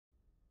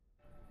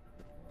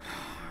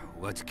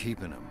What's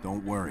keeping him?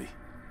 Don't worry.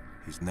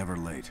 He's never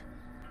late.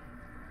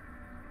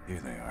 Here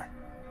they are.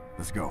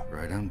 Let's go.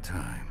 Right on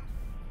time.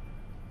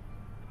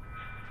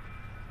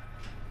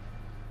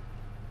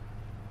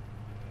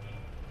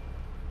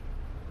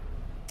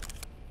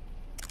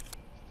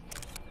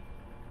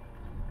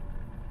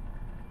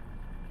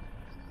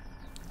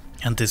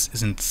 And this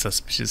isn't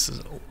suspicious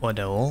at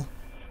all.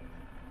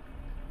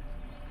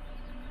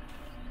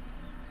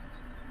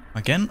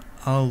 Again,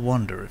 I'll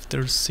wonder if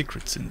there's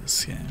secrets in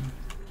this game.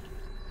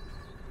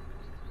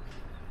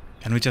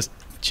 Can we just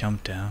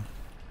jump down?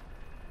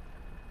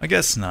 I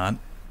guess not.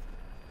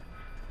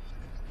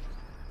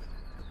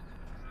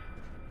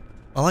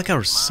 I like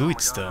our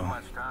suits though.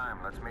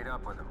 Let's meet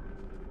up with him.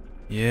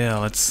 Yeah,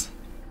 let's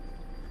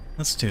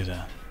do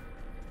that.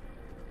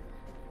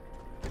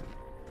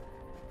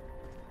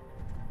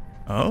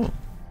 Oh.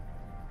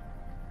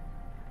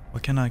 Where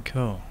can I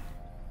go?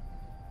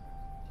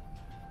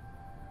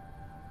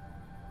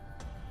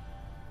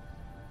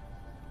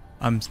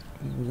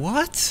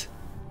 What?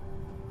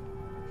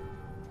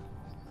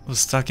 I was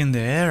stuck in the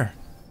air.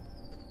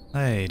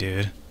 Hey,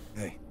 dude.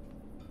 Hey,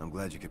 I'm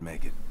glad you could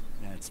make it.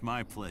 That's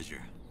my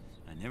pleasure.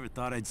 I never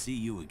thought I'd see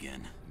you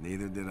again.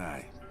 Neither did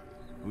I.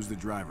 Who's the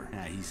driver?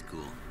 Ah, he's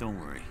cool. Don't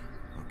worry.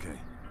 Okay.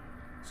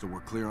 So we're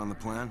clear on the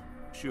plan?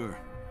 Sure.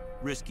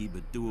 Risky,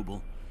 but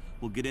doable.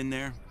 We'll get in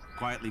there,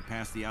 quietly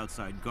past the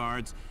outside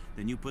guards,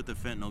 then you put the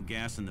fentanyl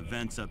gas in the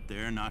vents up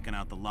there, knocking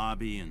out the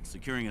lobby and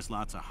securing us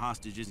lots of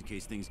hostages in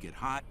case things get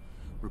hot.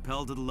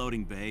 Rappel to the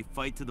loading bay,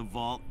 fight to the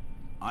vault.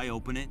 I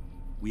open it.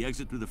 We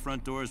exit through the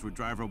front doors where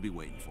driver will be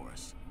waiting for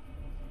us.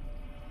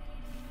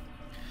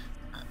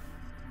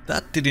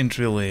 That didn't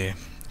really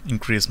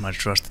increase my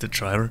trust in the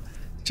driver.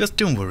 Just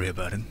don't worry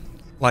about it.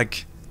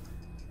 Like,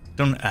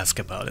 don't ask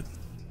about it.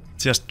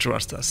 Just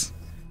trust us.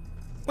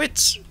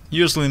 Which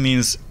usually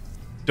means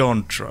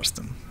don't trust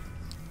them.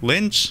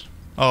 Lynch?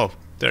 Oh,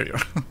 there you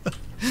are.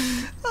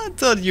 I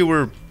thought you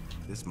were...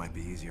 This might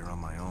be easier on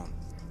my own.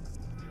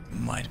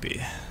 Might be.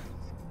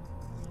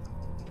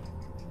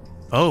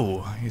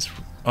 Oh, he's...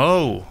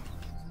 Oh!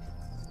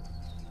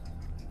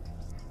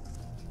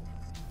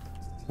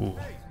 Ooh.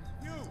 Hey,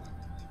 you!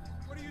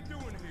 What are you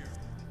doing here?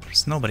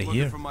 There's nobody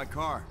here. From my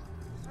car.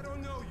 I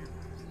don't know you.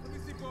 Let me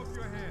see both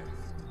your hands.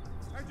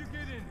 How'd you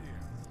get in here?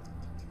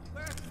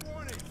 Last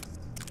warning!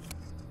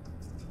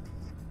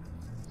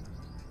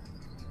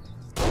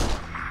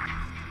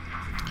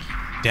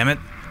 Damn it.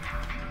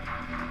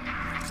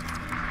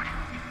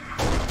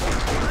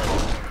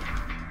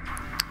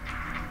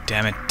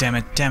 Damn it, damn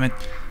it, damn it.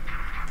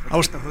 I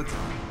was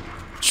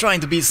trying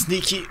to be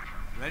sneaky.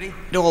 Ready?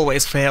 It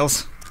always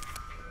fails.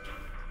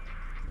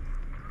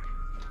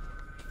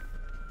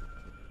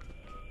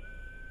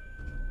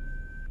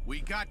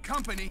 We got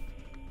company.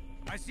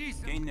 I see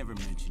some. Kane never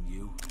mentioned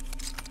you.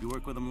 You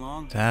work with him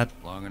long? That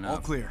Long All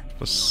enough. clear.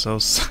 was so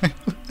silent.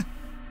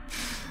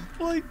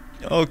 Like,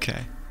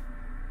 okay.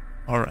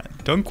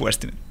 Alright, don't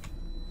question it.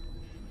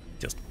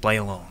 Just play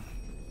along.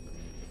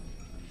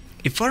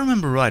 If I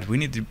remember right, we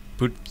need to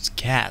put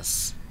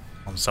gas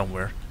on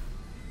somewhere.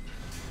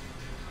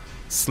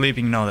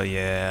 Sleeping now,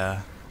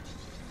 yeah.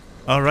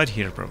 Oh, right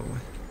here, probably.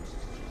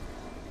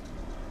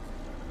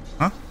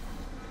 Huh?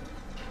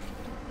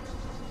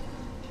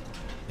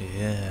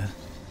 Yeah.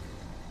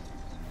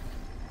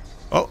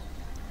 Oh!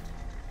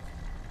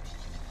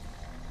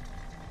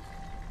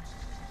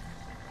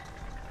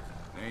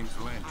 Name's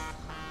Lynch.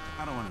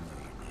 I don't want to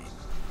know your name.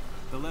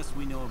 The less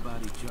we know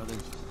about each other,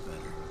 the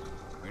better.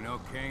 We know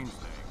Kane's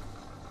name.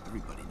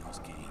 Everybody knows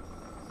Kane.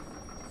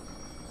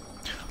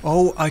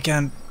 Oh, I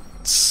can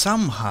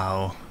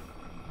somehow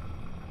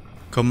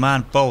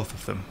command both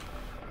of them.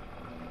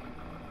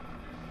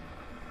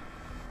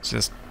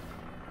 Just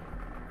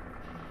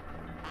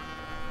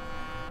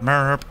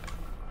merp.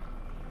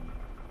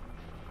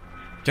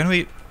 Can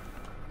we?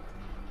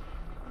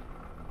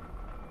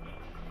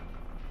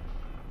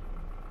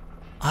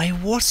 I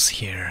was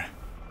here.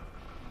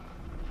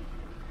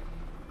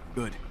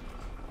 Good.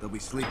 They'll be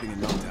sleeping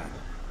in no time.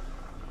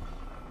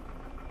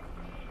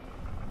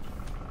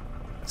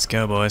 Let's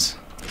go, boys.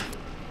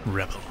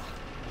 Rebel.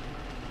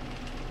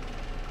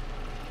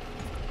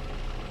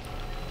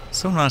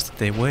 So nice that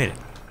they waited.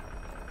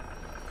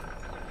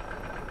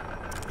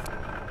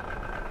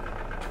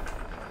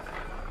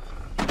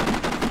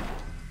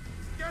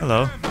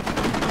 Hello.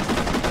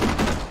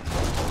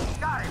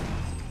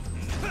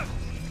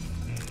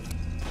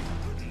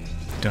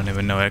 Don't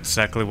even know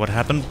exactly what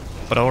happened,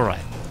 but alright.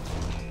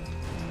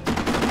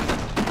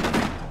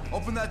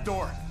 Open that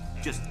door.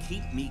 Just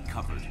keep me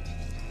covered.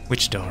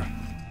 Which door?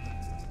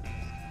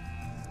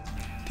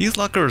 These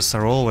lockers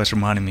are always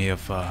reminding me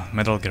of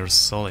Metal Gear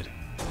Solid.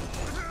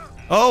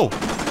 Oh!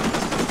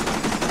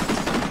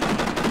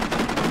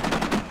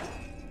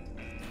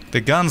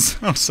 The gun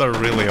sounds are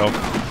really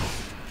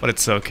off, but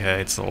it's okay,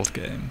 it's old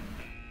game.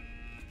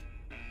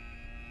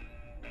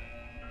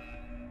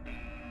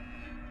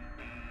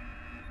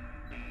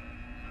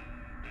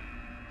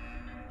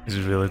 Is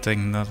it really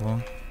taking that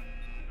long?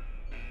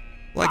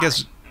 Well, I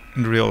guess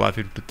in real life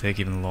it would take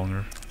even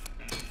longer.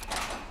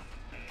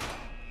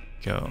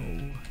 go.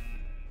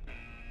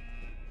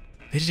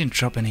 They didn't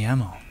drop any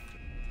ammo.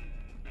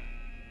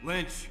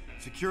 Lynch,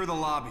 secure the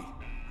lobby.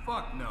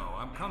 Fuck no,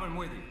 I'm coming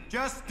with you.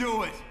 Just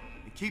do it!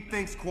 And keep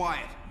things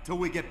quiet until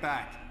we get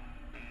back.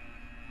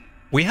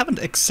 We haven't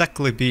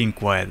exactly been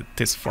quiet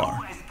this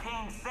far. As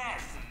Kane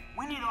says,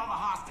 we need all the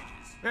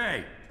hostages.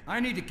 Hey, I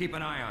need to keep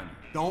an eye on you.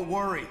 Don't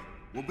worry.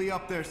 We'll be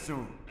up there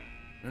soon.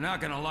 They're not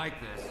gonna like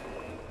this.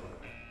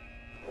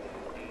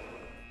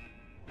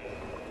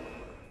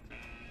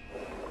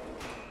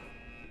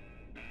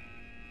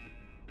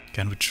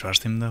 Can we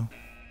trust him though?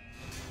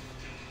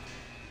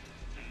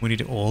 We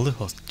need all the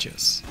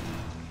hostages.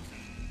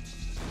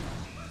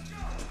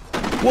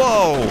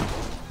 Whoa!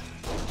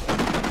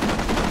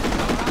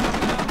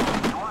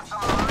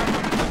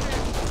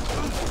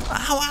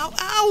 Ow, ow,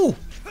 ow!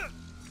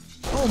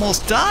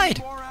 Almost died!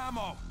 More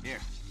ammo. Here,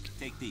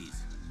 take these.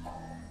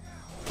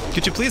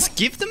 Could you please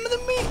give them to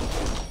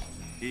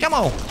me? Come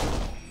on!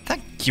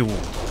 Thank you!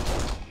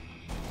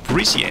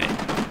 Appreciate it.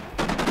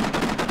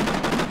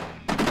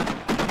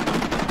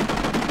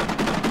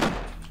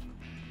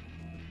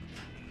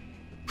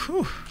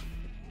 Whew.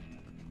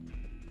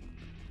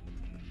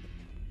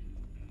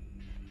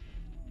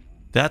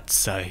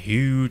 That's a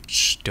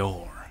huge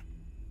door.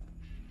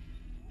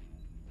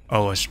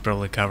 Oh, I should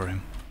probably cover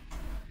him.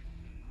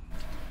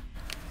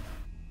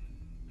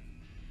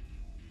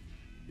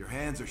 Your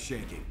hands are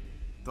shaking.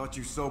 Thought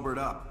you sobered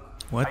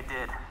up. What? I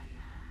did,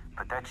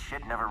 but that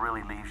shit never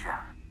really leaves you.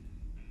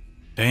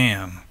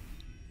 Damn.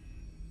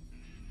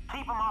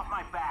 Keep him off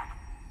my back.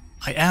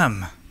 I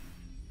am.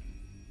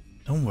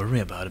 Don't worry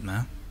about it,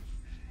 man.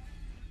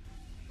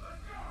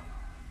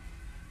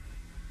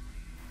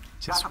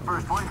 Just Got the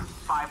first one,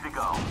 5 to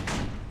go.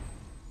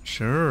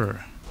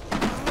 sure.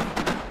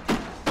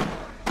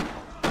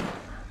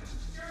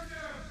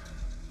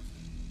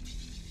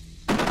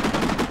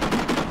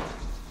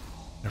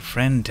 Your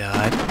friend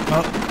died.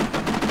 Oh,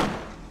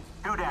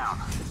 2 down.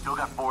 Still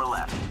got 4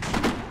 left.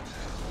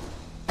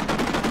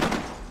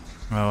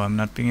 oh, I'm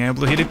not being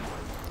able to hit it.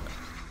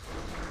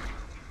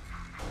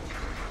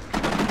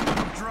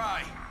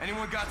 Dry.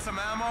 Anyone got some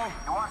ammo?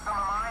 You want some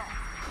of mine?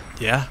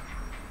 Yeah.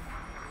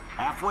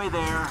 Halfway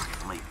there,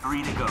 only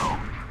 3 to go.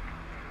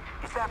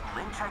 Is that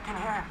Lynch I can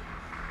hear?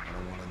 I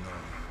don't want to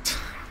know.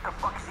 What the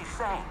fuck is he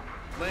saying?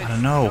 I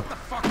don't know. Shut the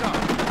fuck up.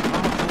 On the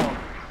floor.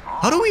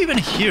 How do we even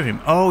hear him?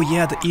 Oh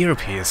yeah, the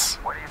earpiece.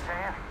 What are you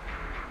saying?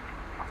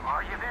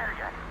 Are you there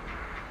yet?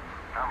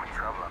 I'm in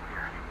trouble up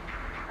here.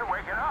 You're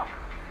waking up.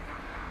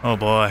 Oh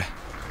boy.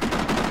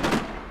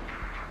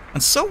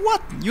 And so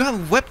what? You have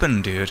a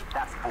weapon, dude.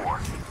 That's 4.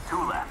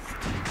 2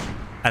 left.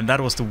 And that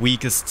was the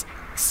weakest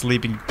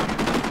sleeping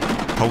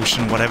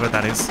potion, whatever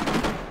that is.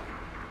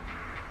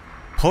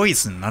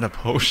 Poison, not a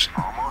potion.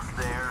 Almost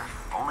there.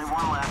 Only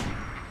 1 left.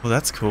 Well,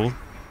 that's cool.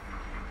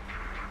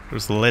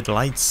 There's LED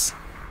lights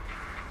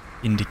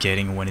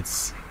indicating when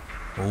it's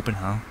open,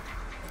 huh?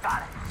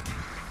 Got it.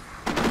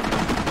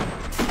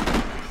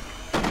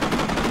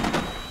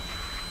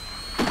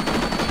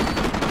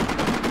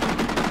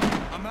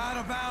 I'm out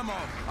of ammo.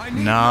 I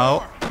need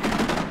Now,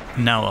 more.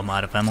 now I'm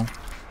out of ammo.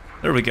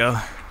 There we go.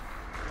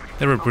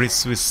 They were pretty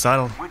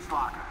suicidal. Which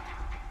locker?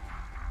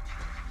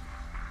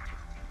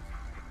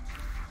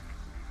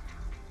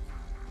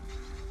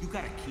 You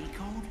got a key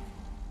code?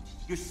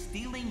 You're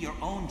stealing your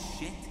own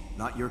shit?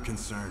 Not your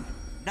concern.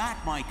 Not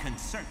my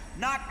concern.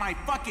 Not my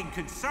fucking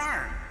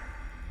concern!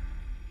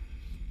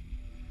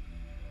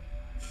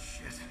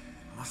 Shit.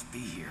 Must be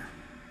here.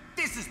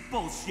 This is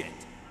bullshit!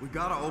 We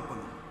gotta open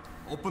them.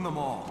 Open them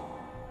all.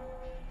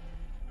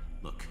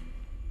 Look,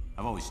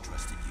 I've always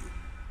trusted you.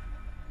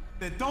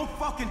 Then don't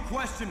fucking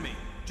question me.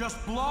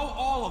 Just blow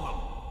all of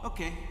them.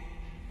 Okay.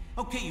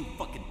 Okay, you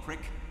fucking prick.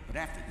 But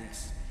after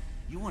this,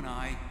 you and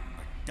I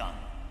are done.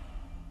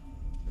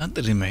 That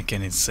didn't make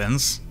any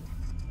sense.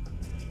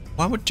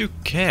 Why would you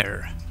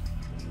care?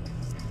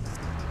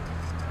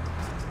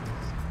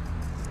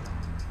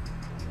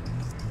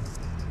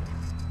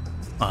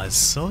 I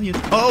saw you.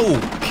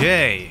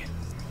 Okay.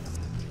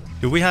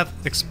 Do we have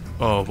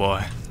oh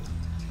boy.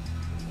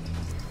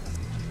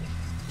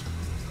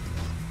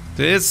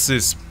 This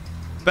is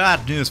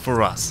bad news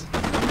for us.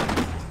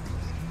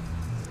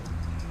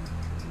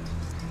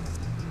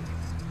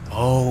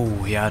 Oh,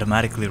 he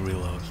automatically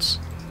reloads.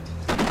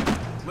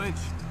 Lynch,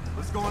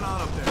 what's going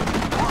on up there?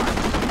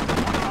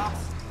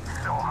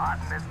 So hot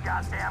in this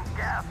goddamn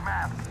gas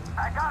mask.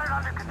 I got it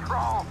under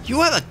control.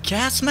 You have a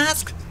gas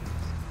mask?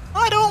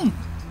 I don't.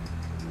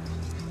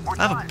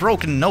 I have a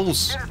broken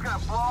nose. Shit is gonna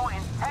blow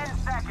in 10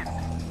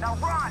 seconds. Now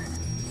run!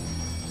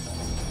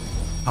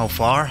 How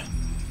far?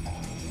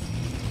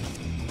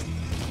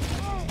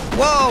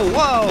 Whoa,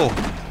 whoa!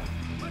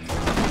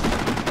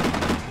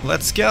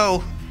 Let's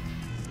go.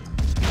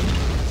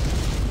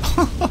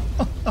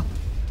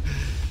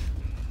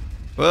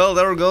 Well,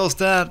 there goes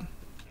that.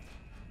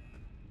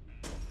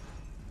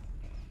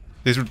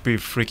 This would be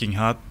freaking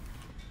hot.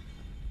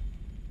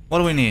 What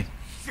do we need?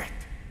 Shit!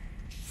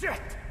 Shit!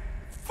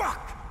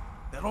 Fuck!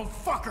 That old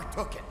fucker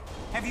took it.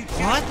 Have you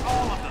What? checked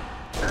all of them?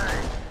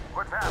 Hey,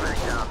 what's happening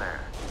down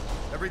there?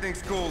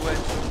 Everything's cool, Lynch.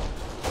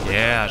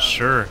 Yeah,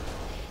 sure.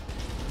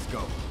 Let's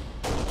go.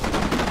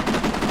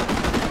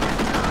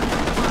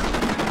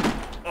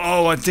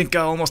 Oh, I think I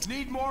almost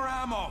Need more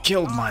ammo.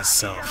 killed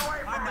myself.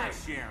 I'm not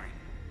sharing.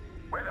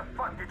 Where the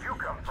fuck did you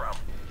come from?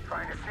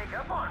 Trying to sneak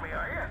up on me,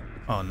 are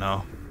you? Oh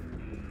no.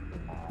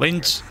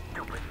 Lynch,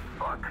 Stupid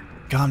fuck.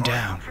 calm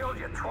down. Killed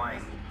you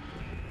twice.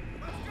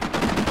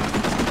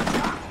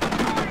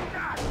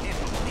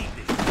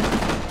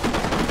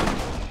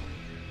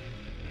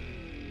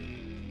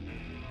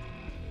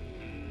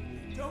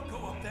 Don't go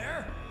up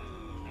there.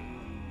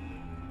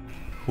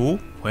 Who?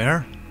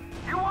 Where?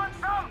 You want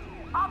some?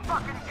 I'll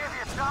fucking give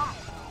you some.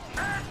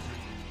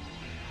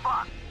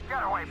 Fuck,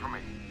 get away from me.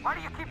 Why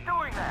do you keep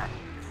doing that?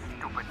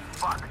 Stupid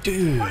fuck.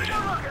 Dude. What are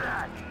you looking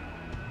at?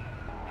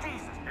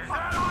 Jesus, is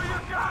that all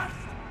you got?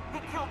 He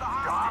killed the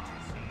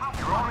hostages.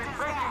 You're only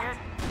faking it.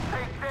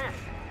 Take this.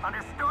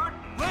 Understood?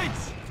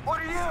 Lynch!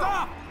 What are you?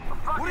 Stop! A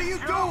fucking What are you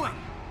joke? doing?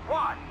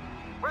 What?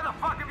 Where the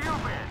fuck have you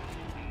been?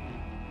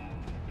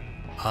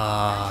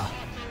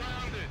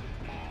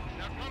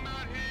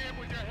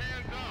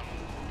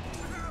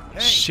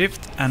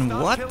 Shift and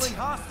Stop what? killing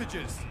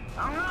hostages.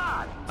 I'm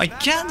not. I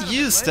can't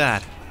use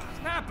that.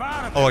 Snap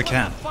out of it. Oh, I What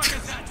can. the fuck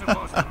is that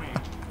supposed to mean?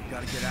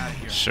 Gotta get out of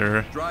here.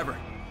 Sure. Driver,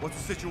 what's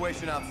the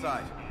situation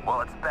outside?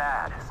 Well, it's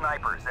bad.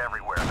 Snipers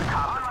everywhere. The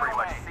cops have pretty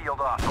much sealed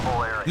off the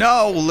whole area.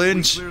 No,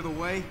 Lynch. Clear the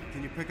way.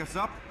 Can you pick us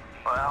up?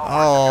 Well,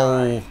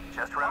 Oh,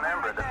 just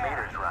remember the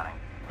meter's running.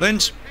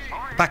 Lynch,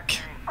 back.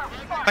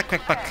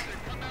 Back.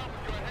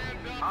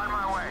 On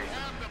my way.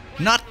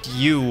 Not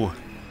you.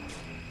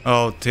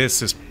 Oh,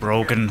 this is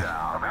broken.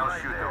 I'll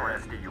shoot the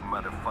rest of you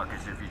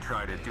motherfuckers if you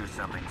try to do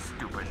something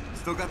stupid.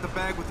 Still got the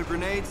bag with the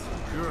grenades?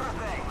 Sure. Over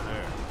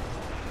there.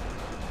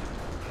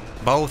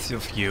 Both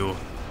of you.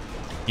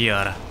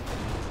 Here.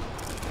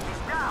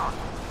 He's down.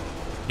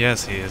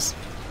 Yes, he is.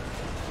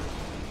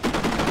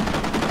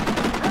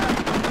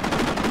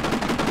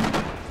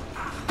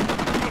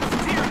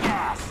 It's tear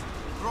gas.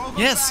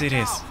 Yes, it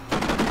is.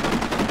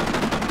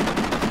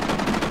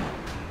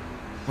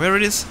 Where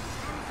it is?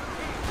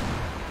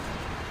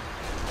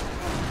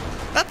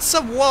 That's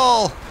a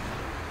wall!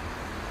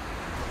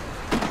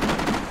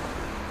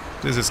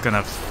 This is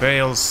gonna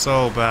fail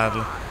so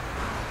badly.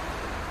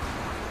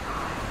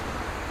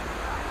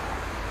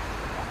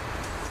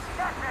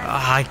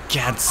 I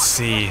can't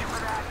see.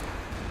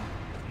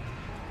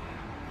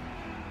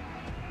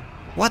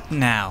 What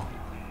now?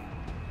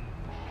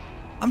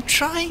 I'm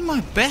trying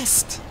my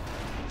best.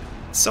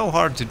 So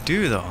hard to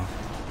do though.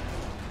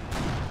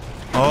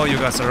 Oh, you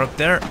guys are up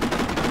there.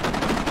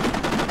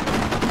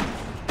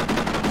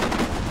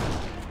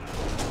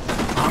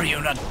 Are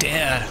you not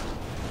dead?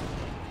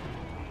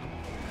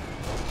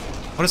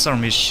 What is our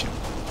mission?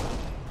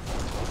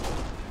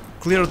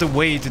 Clear the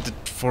way to the,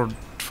 for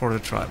the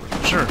driver.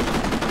 Sure.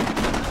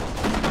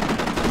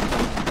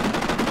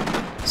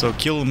 So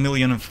kill a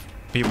million of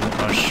people.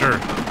 Sure.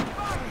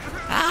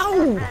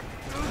 Ow!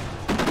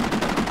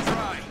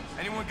 Try.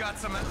 Anyone got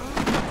some?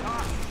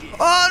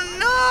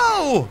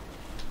 Oh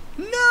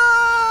no!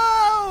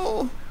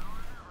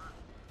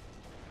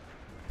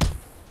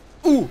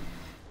 No! Ooh!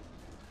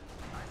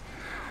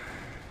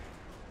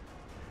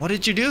 What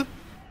did you do?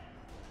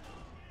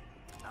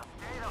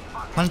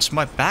 Punch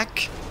my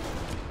back?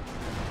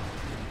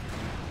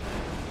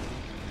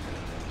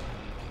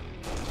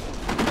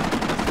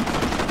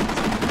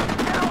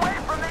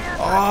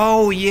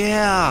 Oh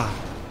yeah!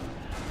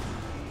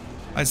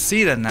 I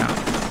see that now.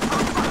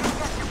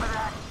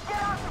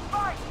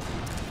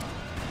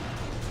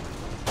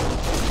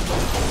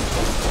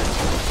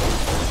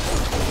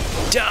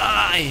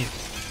 Die!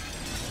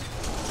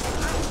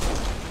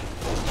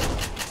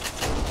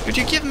 Could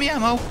you give me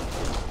ammo?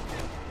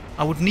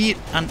 I would need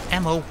an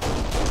ammo.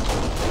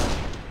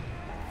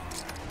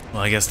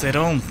 Well, I guess they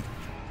don't.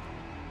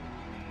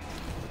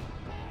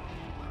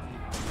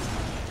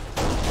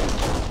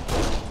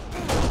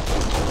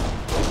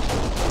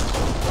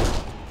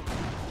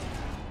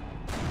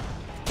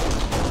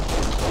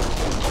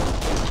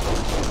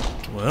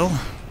 Well.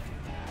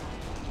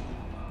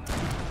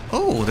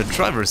 Oh, the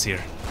driver's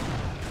here.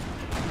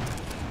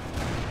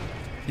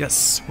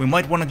 Yes, we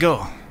might want to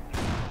go.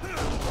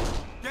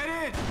 Get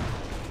in!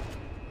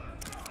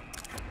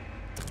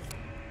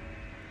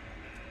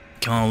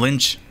 Come on,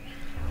 Lynch.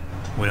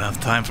 We don't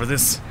have time for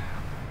this.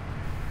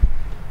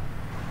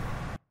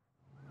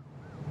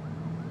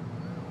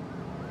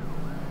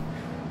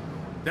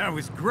 That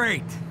was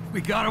great.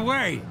 We got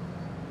away.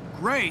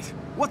 Great!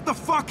 What the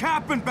fuck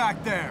happened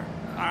back there?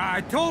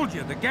 I told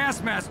you, the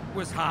gas mask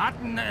was hot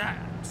and...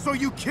 So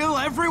you kill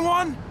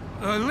everyone?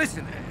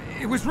 listen,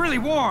 it was really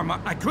warm.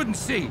 I couldn't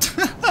see.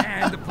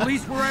 And the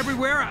police were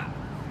everywhere.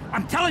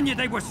 I'm telling you,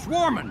 they were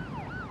swarming.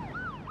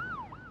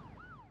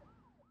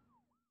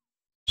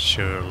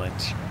 Sure,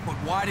 Lynch. But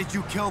why did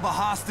you kill the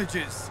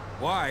hostages?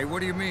 Why? What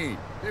do you mean?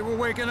 They were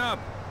waking up.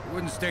 They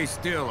wouldn't stay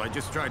still. I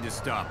just tried to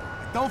stop them.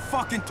 Don't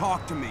fucking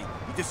talk to me.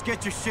 You just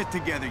get your shit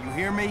together, you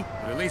hear me?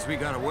 But at least we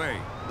got away.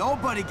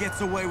 Nobody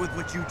gets away with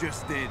what you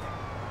just did.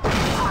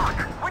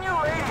 When you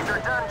ladies are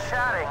done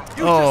chatting,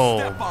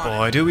 Oh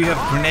boy, do we have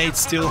grenades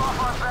still?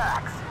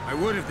 I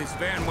would if this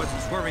van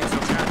wasn't swerving so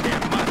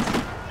goddamn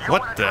much.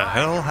 What the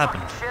hell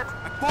happened?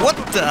 What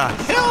the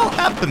hell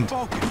happened?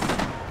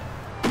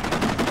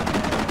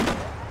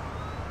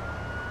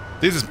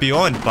 This is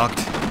beyond bugged.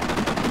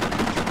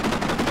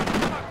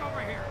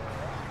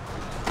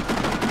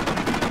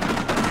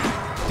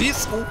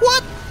 This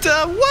what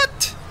the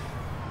what?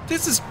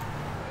 This is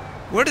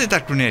where did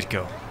that grenade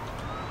go?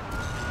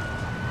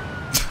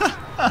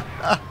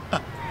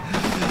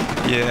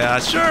 Yeah,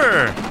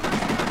 sure.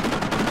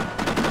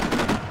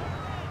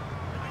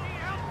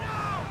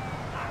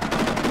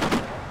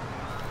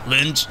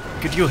 Lynch,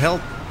 could you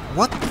help?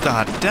 What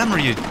the damn are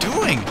you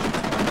doing?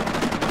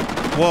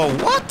 Whoa,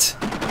 what?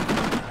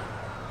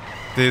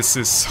 This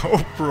is so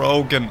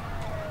broken.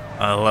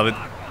 I love it.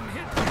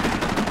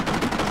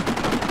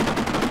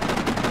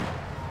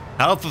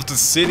 Half of the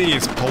city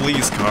is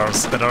police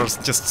cars that are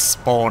just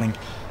spawning.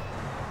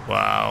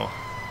 Wow.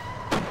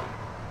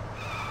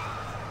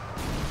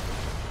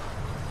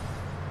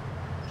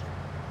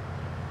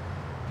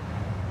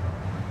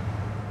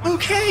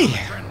 Okay.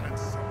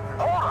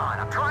 Hold on,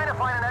 I'm trying to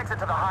find an exit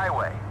to the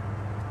highway.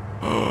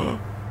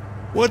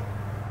 What?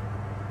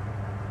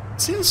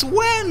 Since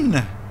when?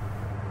 But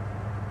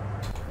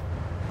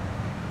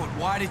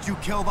why did you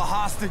kill the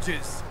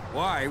hostages?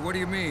 Why? What do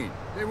you mean?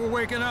 They were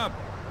waking up.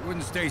 They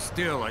wouldn't stay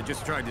still. I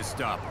just tried to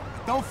stop them.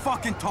 Don't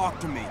fucking talk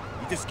to me.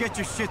 You just get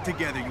your shit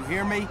together, you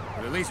hear me?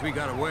 But at least we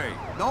got away.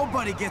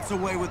 Nobody gets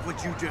away with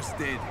what you just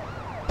did.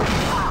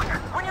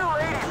 When you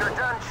ladies are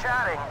done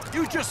chatting,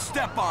 You just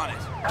step on it.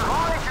 as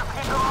long as you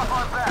keep them off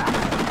our back.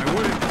 I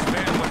would if this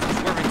van wasn't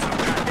swerving so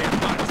goddamn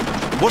much.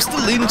 Was the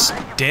Lynch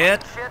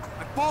dead? Shit.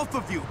 Both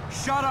of you,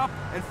 shut up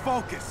and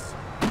focus.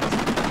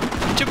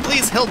 Could you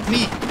please help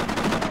me?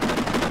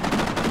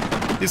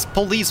 These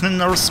policemen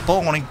are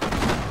spawning.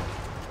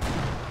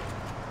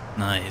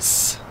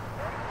 Nice.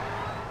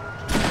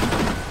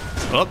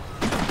 Up.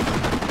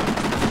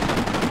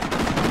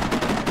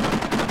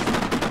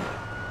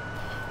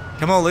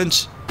 Come on,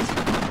 Lynch.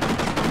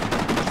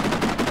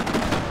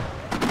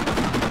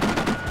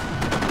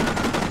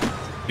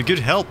 You could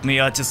help me.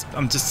 I'm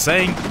just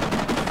saying.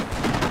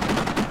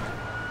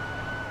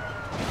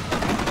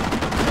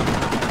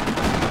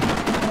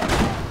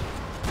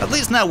 At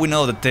least now we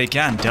know that they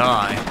can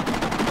die.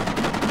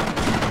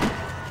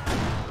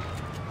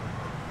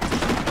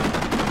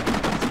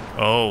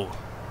 Oh,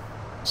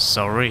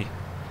 sorry.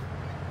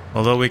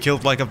 Although we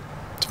killed like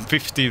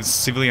 50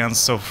 civilians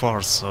so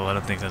far, so I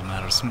don't think that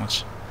matters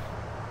much.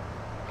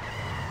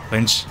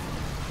 Lynch,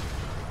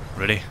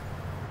 ready?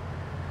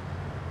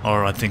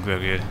 Or I think we're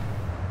good.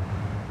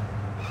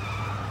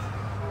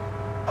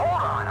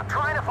 Hold on, I'm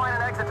trying to find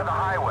an exit to the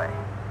highway.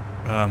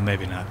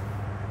 Maybe not.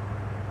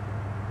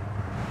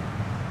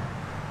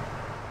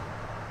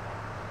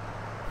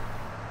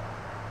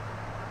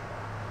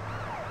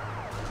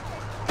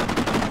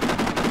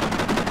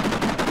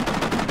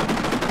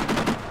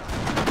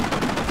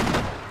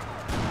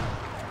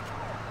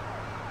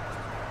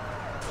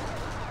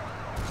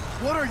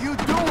 What are you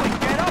doing?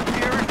 Get up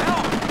here and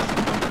help!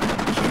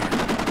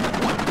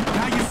 What?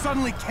 Now you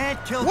suddenly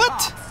can't kill What?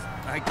 cops?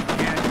 I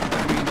can't.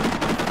 I mean,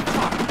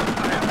 fuck.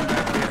 What happened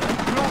back there?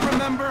 You don't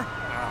remember?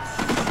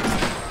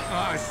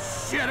 Oh,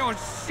 shit. Oh,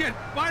 shit.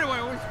 Why do I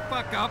always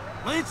fuck up?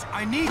 Lynch,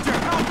 I need your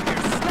help here.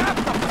 Snap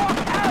the fuck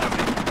out of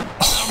it!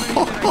 How many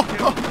did I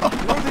kill?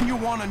 More than you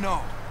want to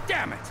know.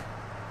 Damn it.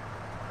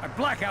 I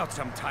black out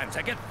sometimes.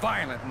 I get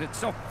violent, and it's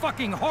so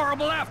fucking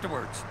horrible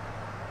afterwards.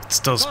 It's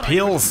those Thought I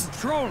pills. could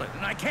control it,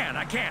 and I can't.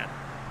 I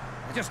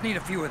just need a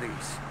few of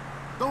these.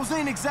 Those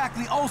ain't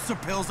exactly ulcer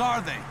pills, are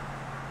they?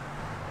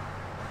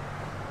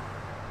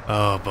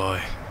 Oh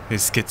boy,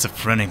 he's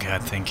schizophrenic, I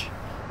think.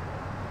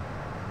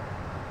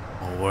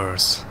 Or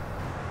worse.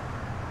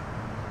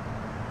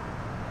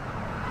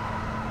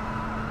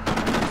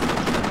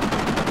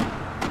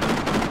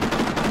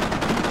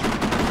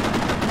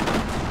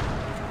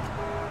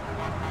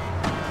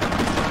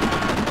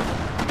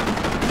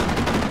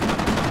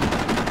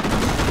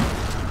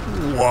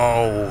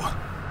 Whoa.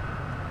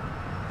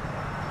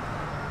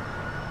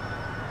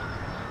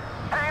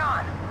 Hang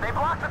on, they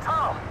blocked the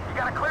tunnel. You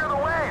gotta clear the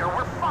way or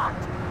we're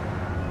fucked.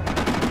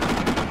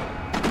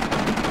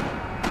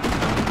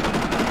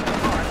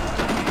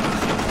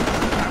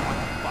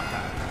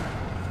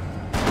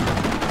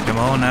 Come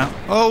on now.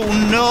 Oh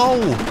no!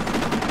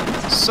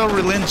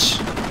 Sorry, Lynch.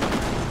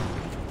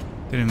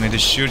 Didn't mean to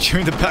shoot you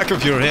in the back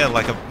of your head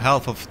like a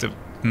half of the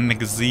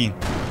magazine.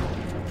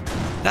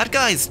 That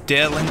guy's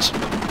dead, Lynch.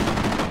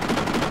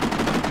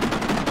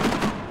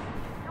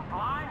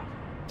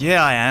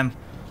 Yeah, I am.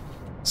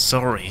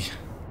 Sorry.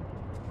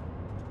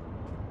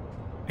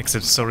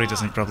 Except sorry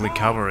doesn't probably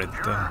cover it,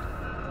 though.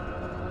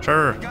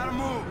 Sure. Gotta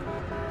move.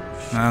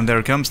 And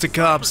there comes the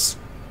cops.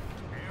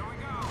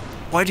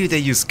 Why do they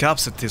use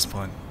cops at this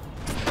point?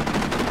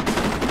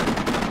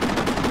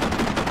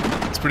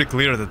 It's pretty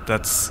clear that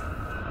that's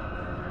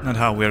not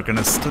how we're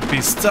gonna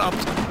be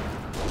stopped.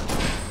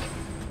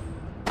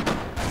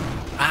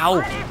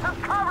 Ow! I need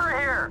some cover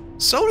here.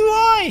 So do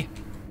I!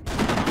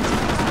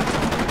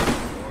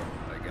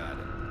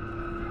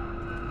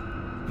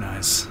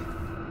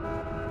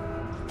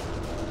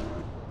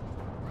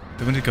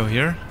 Do we need to go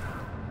here?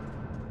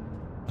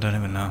 I don't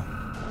even know.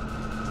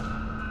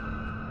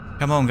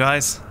 Come on,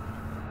 guys.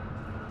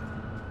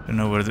 Don't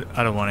know where the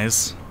other one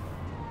is.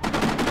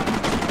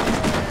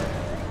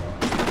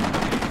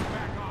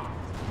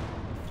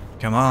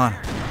 Come on.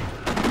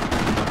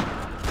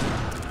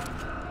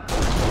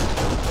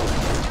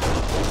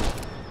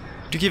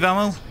 Do you give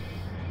ammo?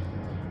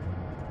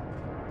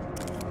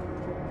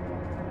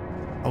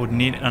 I would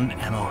need an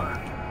ammo.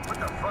 What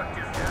the fuck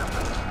just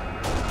happened?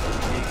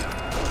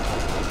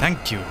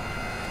 Thank you.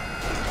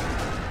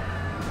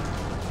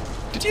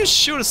 Did you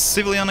shoot a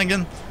civilian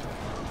again?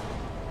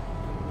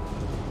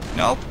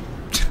 Nope.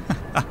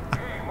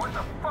 Hey, what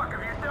the fuck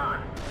have you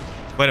done?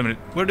 Wait a minute,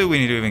 where do we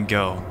need to even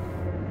go?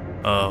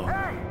 Oh.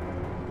 Hey!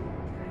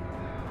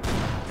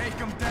 Take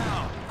him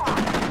down.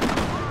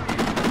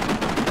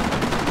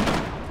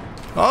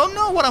 Oh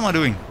no, what am I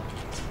doing?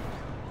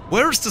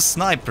 Where's the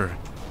sniper?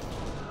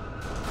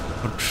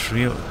 Or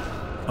trio?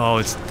 Oh,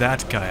 it's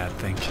that guy, I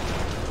think.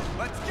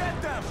 Let's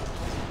get them.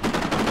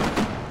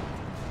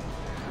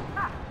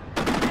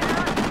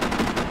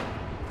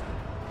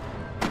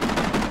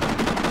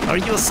 Are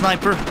you a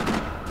sniper?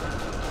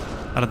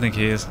 I don't think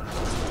he is.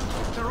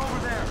 They're over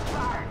there.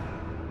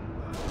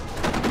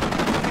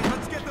 Okay,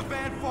 let's get the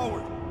van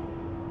forward.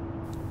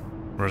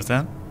 Where's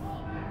that?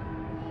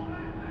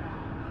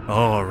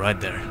 Oh,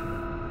 right there.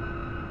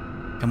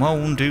 Come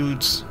on,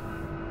 dudes.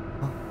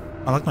 Oh,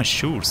 I like my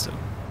shoes, though.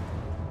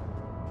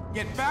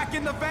 Get back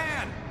in the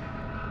van.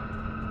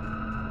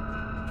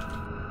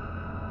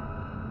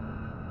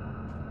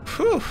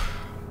 Whew.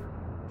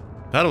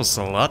 That was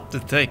a lot to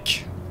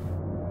take.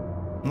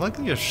 I like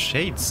your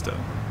shades, though.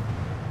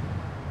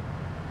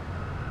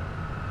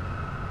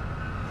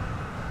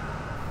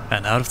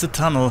 And out of the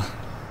tunnel,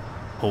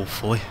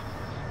 hopefully.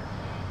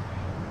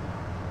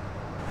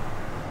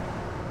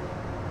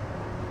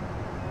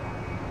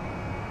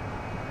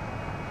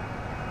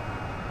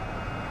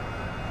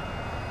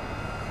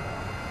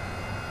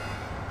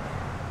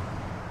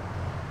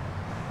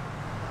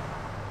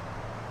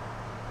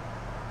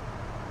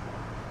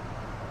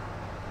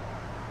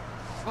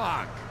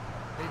 Fuck.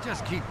 They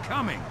just keep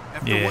coming.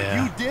 After what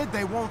you did,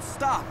 they won't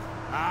stop.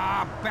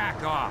 Ah,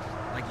 back off.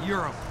 Like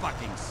you're a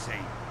fucking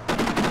saint.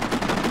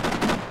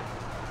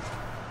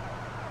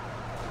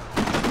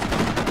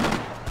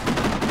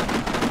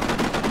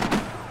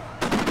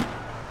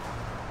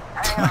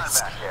 Hang on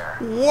back there.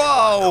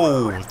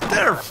 Whoa!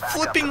 They're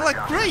flipping like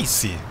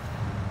crazy!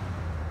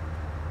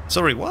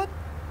 Sorry, what?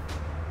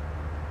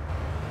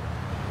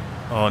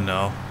 Oh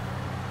no.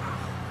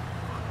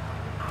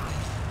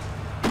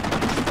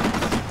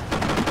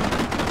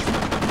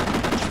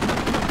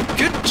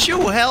 Could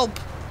you help?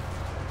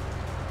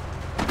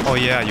 Oh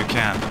yeah, you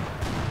can.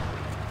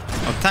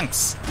 Oh,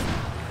 thanks. This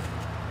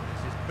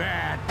is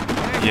bad.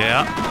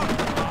 Yeah.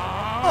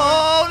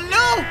 Oh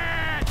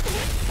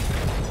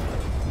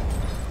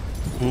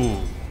no!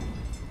 Ooh.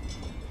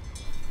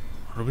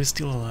 Are we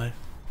still alive?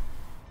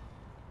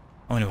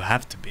 I mean, we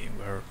have to be.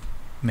 We're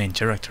main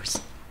characters.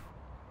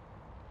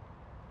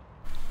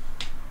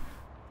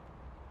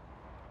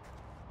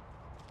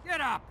 Get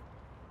up!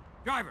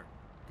 Driver,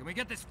 can we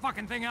get this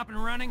fucking thing up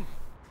and running?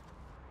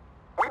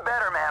 We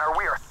better, man, or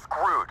we are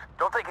screwed.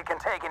 Don't think it can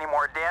take any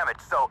more damage,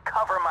 so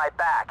cover my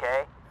back,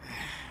 eh?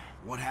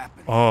 What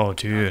happened? Oh,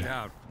 dude.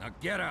 Out. Now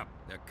get up.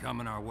 They're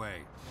coming our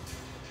way.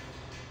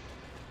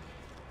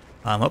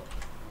 I'm up.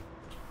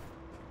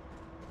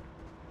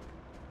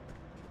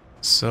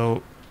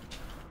 So,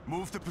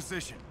 Move to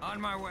position.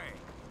 On my way.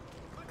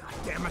 God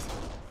damn it.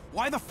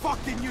 Why the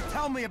fuck didn't you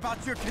tell me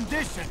about your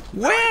condition?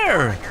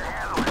 where? You're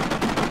handling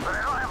it, but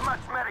I don't have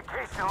much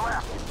medication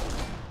left.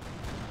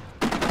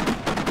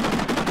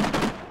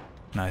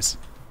 Nice.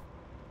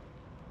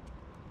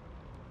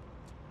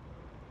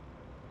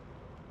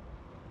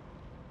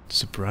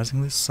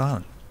 Surprisingly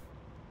silent.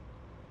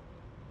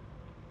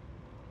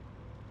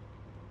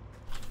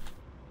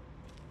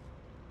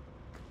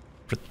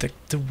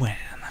 Protect the van.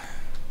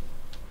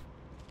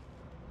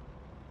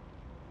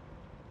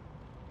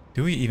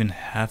 Do we even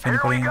have Here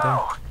anybody we in there?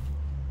 go.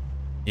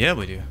 Yeah,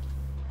 we do.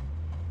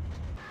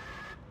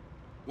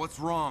 What's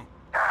wrong?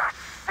 Ah,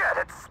 shit,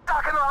 it's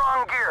stuck in the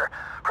wrong gear.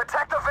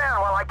 Protect the van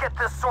while I get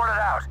this sorted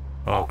out.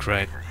 Oh,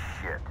 great.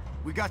 Shit.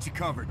 We got you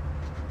covered.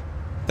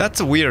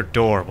 That's a weird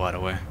door, by the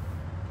way.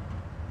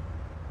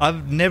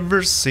 I've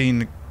never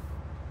seen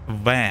a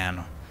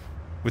van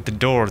with the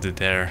door to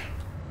there.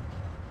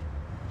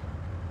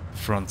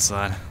 Front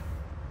side.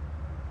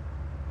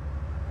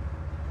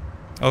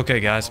 Okay,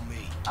 guys.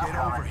 Get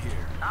over here.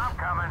 I'm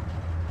coming.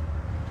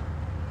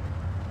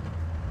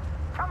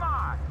 Come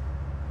on.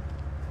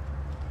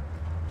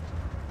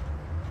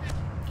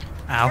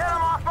 Get Ow.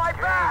 him off my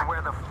back.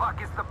 Where the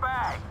fuck is the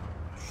bag?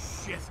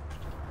 Shit.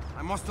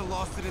 I must have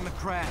lost it in the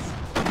crash.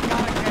 We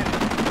gotta get it.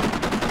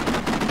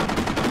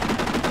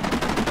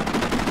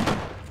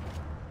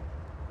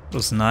 That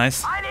was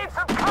nice. I need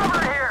some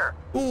cover here.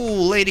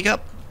 Ooh, Lady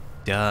Cup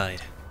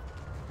died.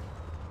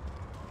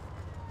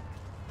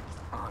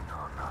 Oh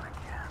no, not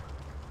again.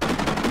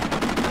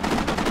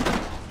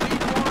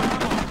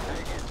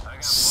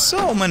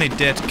 So many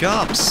dead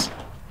cops.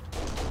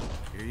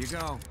 Here you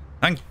go.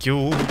 Thank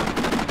you.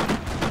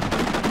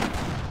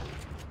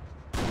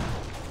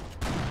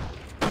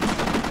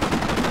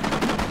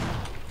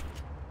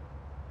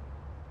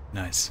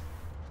 Nice.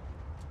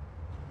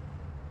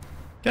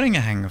 Getting a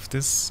hang of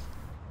this.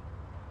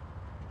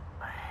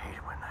 I hate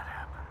when that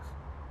happens.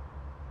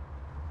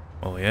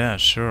 Well, yeah,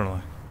 surely.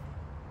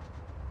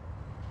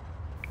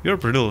 You're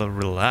pretty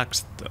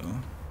relaxed, though.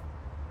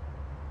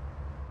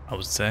 I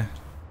would say.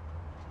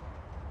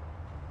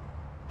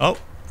 Oh.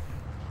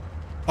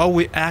 Oh,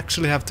 we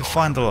actually have to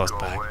find the lost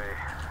bag.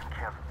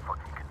 Can't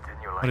fucking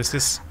continue like What is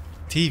this?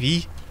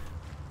 TV?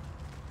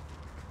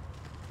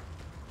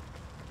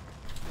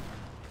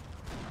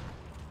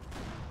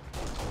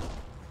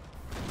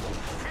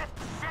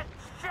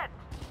 Shit!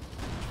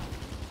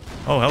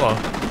 Oh, hello.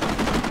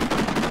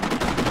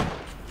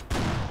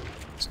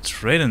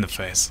 Straight in the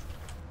face.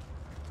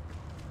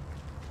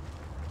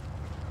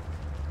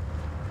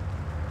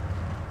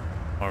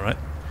 Alright.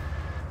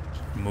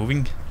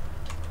 Moving.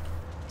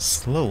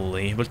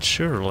 Slowly, but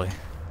surely.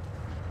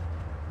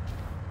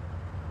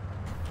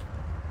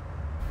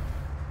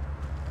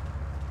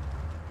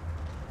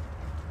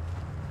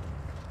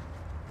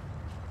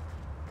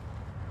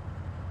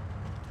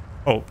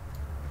 Oh.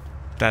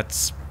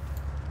 That's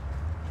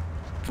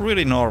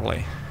pretty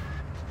gnarly.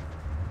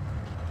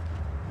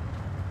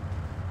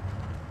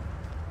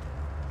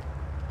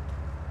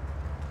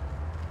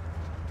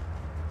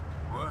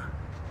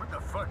 What the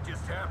fuck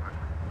just happened?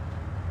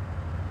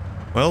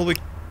 Well, we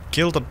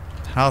killed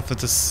half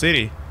of the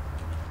city.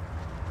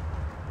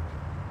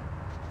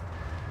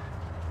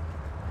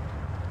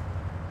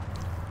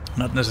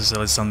 Not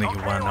necessarily something you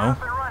wanna know.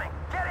 Up and running.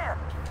 Get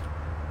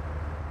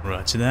in.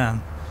 Roger that.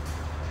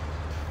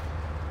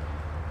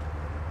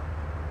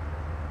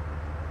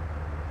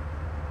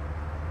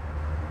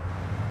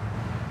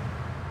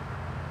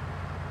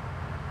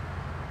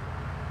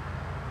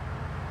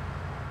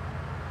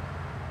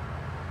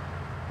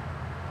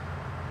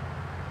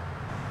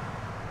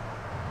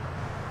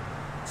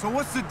 So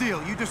what's the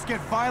deal? You just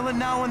get violent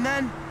now and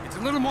then? It's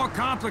a little more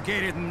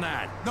complicated than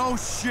that. No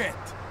shit.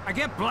 I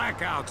get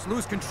blackouts,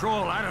 lose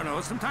control, I don't know.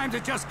 Sometimes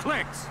it just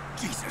clicks.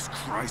 Jesus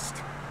Christ.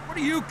 What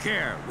do you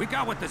care? We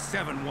got what the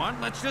 7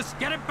 want. Let's just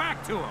get it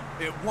back to them.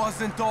 It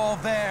wasn't all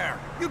there.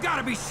 You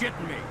gotta be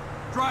shitting me.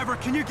 Driver,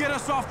 can you get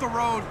us off the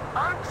road?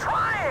 I'm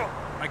trying.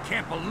 I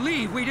can't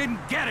believe we didn't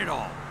get it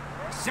all.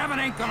 7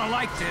 ain't gonna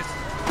like this.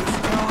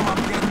 Just tell him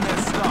I'm getting their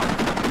stuff.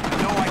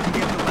 I know I can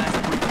get the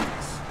last briefcase.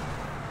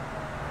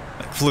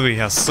 Fluey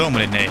has so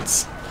many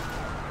nades.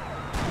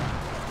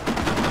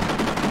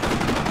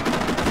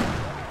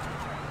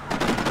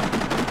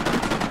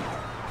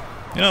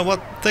 You know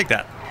what? Take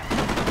that.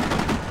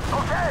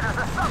 Okay, there's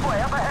a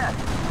subway up ahead.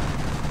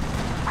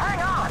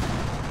 Hang on.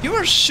 You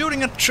are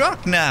shooting a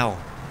truck now.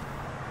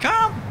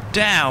 Calm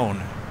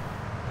down.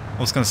 I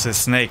was gonna say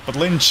Snake, but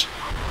Lynch.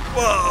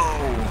 Whoa.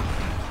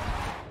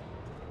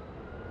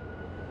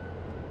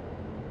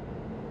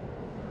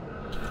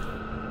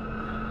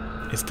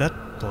 Is that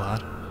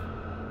blood?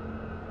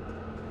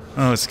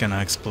 Oh, it's gonna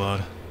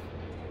explode.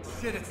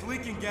 Shit, it's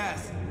leaking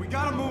gas. We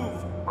gotta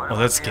move. Oh,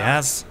 that's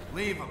gas?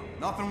 Leave him.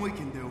 Nothing we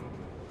can do.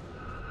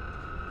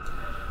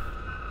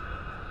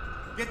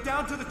 Get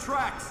down to the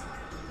tracks.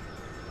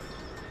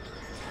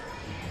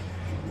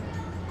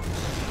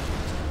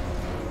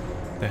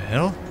 The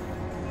hell?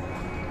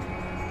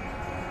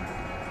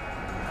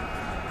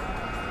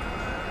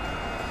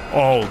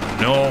 Oh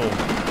no.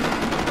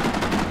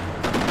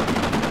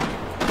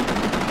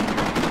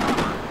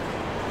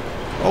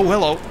 Oh,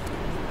 hello.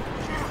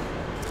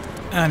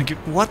 And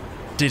what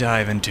did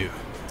I even do?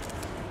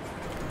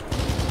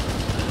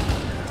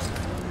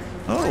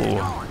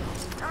 Oh.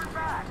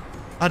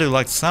 I do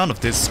like the sound of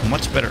this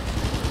much better.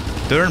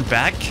 Turn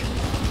back?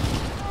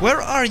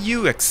 Where are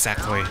you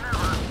exactly?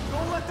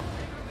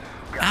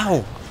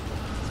 Ow!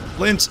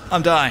 Lynch,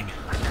 I'm dying.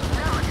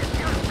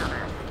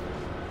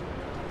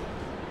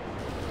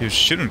 You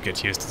shouldn't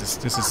get used to this.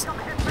 This is...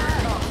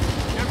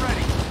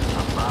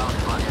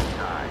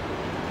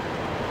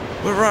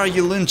 Where are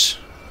you, Lynch?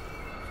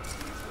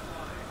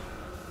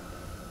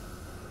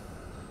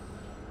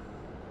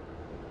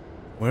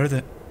 Where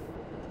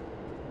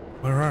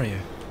are you?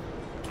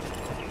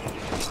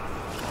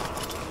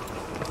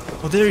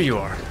 Oh, there you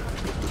are.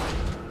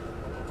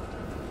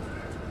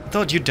 I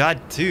thought you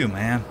died too,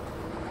 man.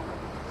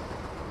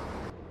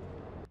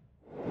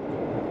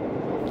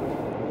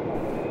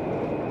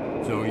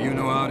 So you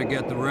know how to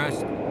get the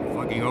rest? I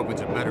fucking hope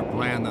it's a better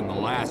plan than the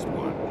last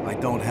one. I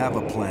don't have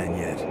a plan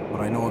yet,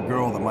 but I know a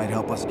girl that might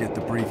help us get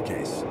the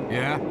briefcase.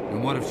 Yeah?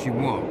 And what if she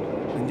won't?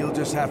 And you'll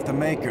just have to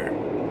make her.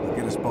 I'll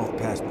get us both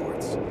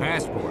passports.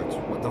 Passports?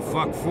 What the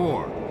fuck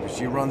for?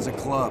 She runs a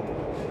club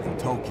in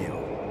Tokyo.